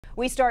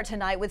We start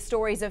tonight with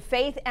stories of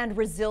faith and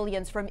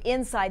resilience from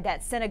inside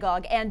that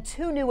synagogue and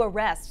 2 new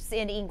arrests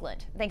in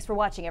England. Thanks for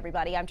watching,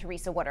 everybody. I'm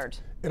Teresa Woodard.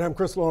 And I'm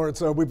Chris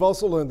Lawrence. We've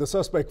also learned the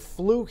suspect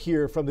flew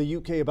here from the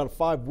UK about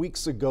 5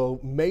 weeks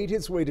ago, made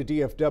his way to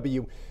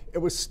DFW,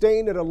 and was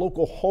staying at a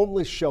local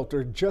homeless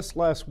shelter just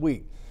last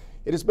week.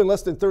 It has been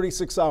less than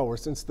 36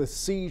 hours since the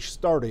siege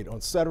started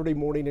on Saturday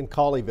morning in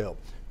Colleyville.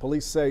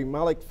 Police say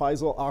Malik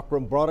Faisal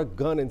Akram brought a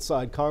gun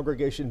inside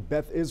Congregation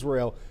Beth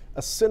Israel,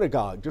 a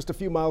synagogue just a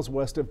few miles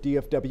west of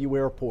DFW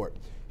Airport.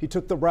 He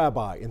took the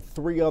rabbi and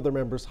 3 other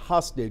members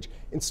hostage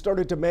and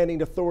started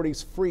demanding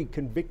authorities free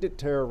convicted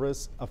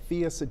terrorist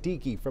Afia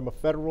Siddiqui from a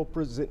federal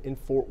prison in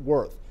Fort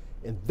Worth.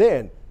 And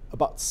then,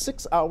 about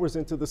 6 hours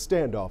into the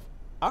standoff,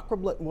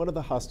 Akram let one of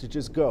the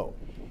hostages go.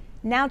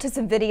 Now to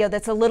some video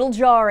that's a little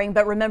jarring,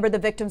 but remember, the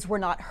victims were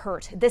not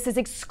hurt. This is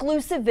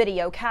exclusive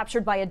video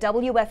captured by a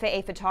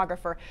WFAA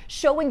photographer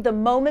showing the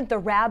moment the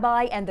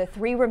rabbi and the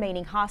 3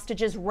 remaining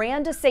hostages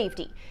ran to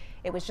safety.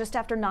 It was just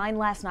after 9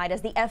 last night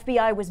as the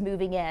FBI was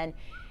moving in,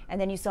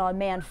 and then you saw a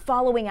man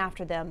following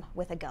after them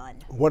with a gun.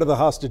 One of the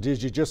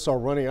hostages you just saw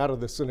running out of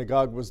the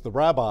synagogue was the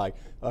rabbi,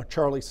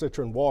 Charlie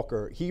Citron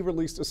Walker. He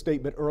released a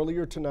statement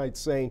earlier tonight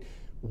saying,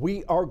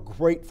 "We are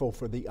grateful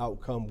for the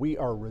outcome. We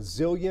are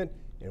resilient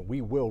and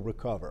we will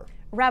recover."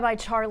 Rabbi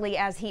Charlie,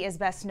 as he is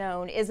best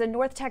known, is a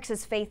North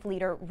Texas faith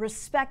leader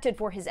respected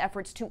for his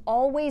efforts to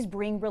always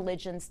bring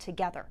religions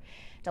together.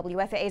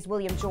 WFAA's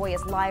William Joy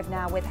is live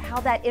now with how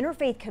that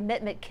interfaith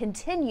commitment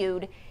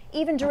continued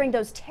even during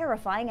those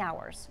terrifying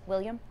hours.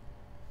 William?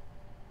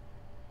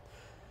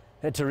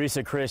 Hey,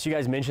 Teresa, Chris, you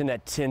guys mentioned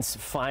that tense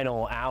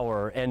final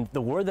hour, and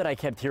the word that I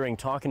kept hearing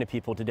talking to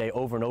people today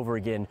over and over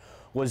again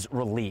was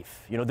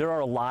relief. You know, there are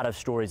a lot of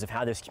stories of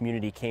how this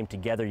community came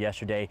together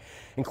yesterday,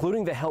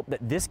 including the help that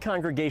this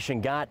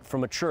congregation got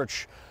from a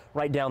church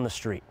right down the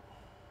street.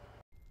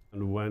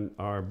 And when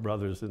our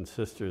brothers and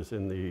sisters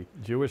in the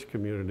Jewish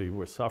community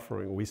were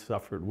suffering, we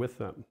suffered with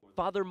them.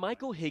 Father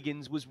Michael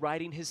Higgins was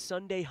writing his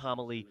Sunday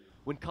homily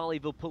when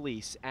Colleyville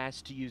police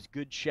asked to use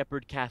Good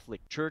Shepherd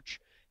Catholic Church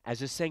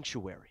as a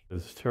sanctuary.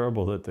 It's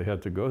terrible that they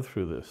had to go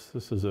through this.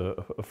 This is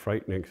a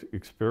frightening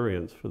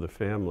experience for the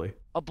family.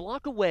 A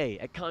block away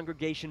at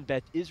Congregation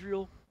Beth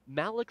Israel,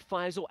 Malik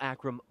Faisal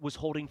Akram was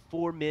holding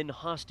 4 men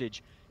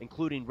hostage,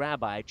 including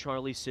Rabbi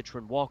Charlie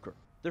Citron Walker.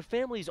 Their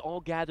families all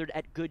gathered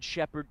at Good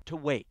Shepherd to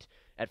wait,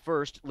 at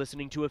first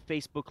listening to a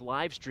Facebook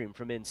live stream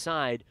from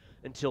inside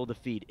until the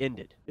feed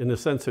ended. In a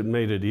sense, it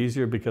made it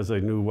easier because I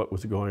knew what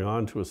was going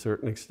on to a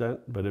certain extent,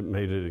 but it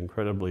made it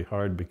incredibly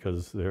hard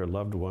because their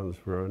loved ones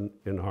were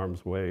in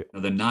harm's way.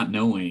 The not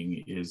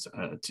knowing is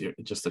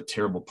just a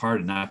terrible part,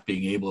 and not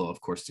being able,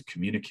 of course, to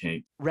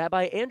communicate.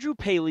 Rabbi Andrew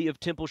Paley of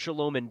Temple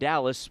Shalom in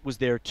Dallas was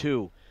there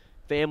too.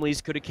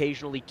 Families could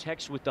occasionally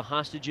text with the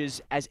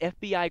hostages as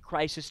FBI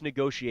crisis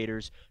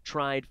negotiators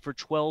tried for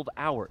 12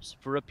 hours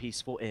for a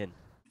peaceful end.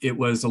 It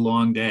was a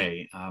long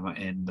day,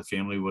 and the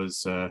family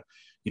was,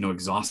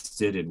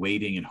 exhausted and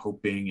waiting and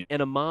hoping.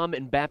 And a mom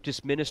and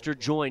Baptist minister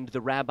joined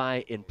the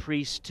rabbi and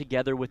priest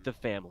together with the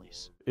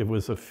families. It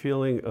was a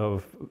feeling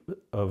of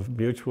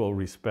mutual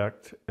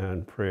respect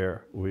and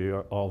prayer. We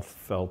all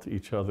felt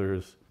each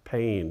other's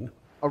pain.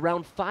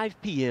 Around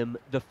 5 p.m.,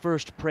 the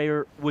first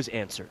prayer was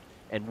answered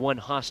and 1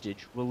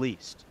 hostage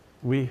released.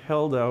 We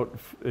held out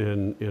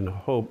in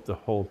hope the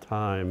whole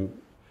time,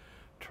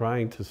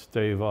 trying to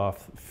stave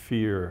off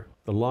fear.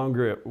 The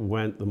longer it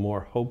went, the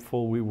more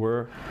hopeful we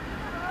were.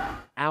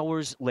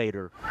 Hours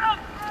later,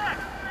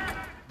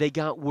 they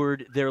got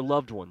word their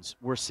loved ones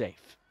were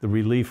safe. The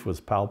relief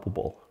was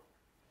palpable,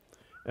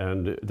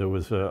 and there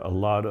was a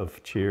lot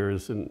of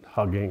cheers and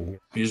hugging.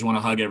 You just want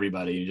to hug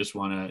everybody. You just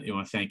want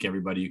to thank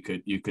everybody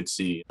you could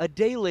see. A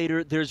day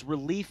later, there's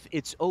relief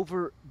it's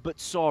over, but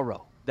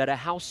sorrow that a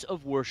house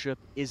of worship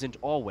isn't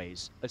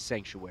always a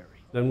sanctuary.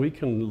 Then we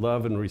can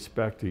love and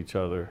respect each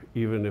other,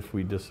 even if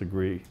we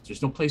disagree.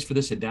 There's no place for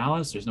this in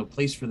Dallas. There's no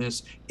place for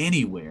this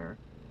anywhere.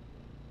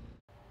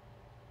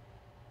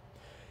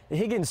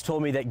 Higgins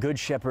told me that Good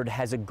Shepherd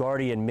has a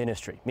guardian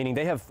ministry, meaning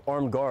they have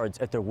armed guards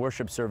at their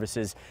worship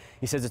services.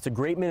 He says it's a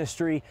great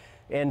ministry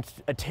and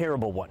a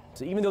terrible one.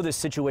 So even though this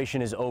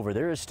situation is over,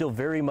 there is still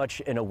very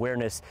much an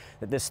awareness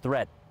that this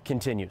threat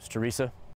continues. Teresa?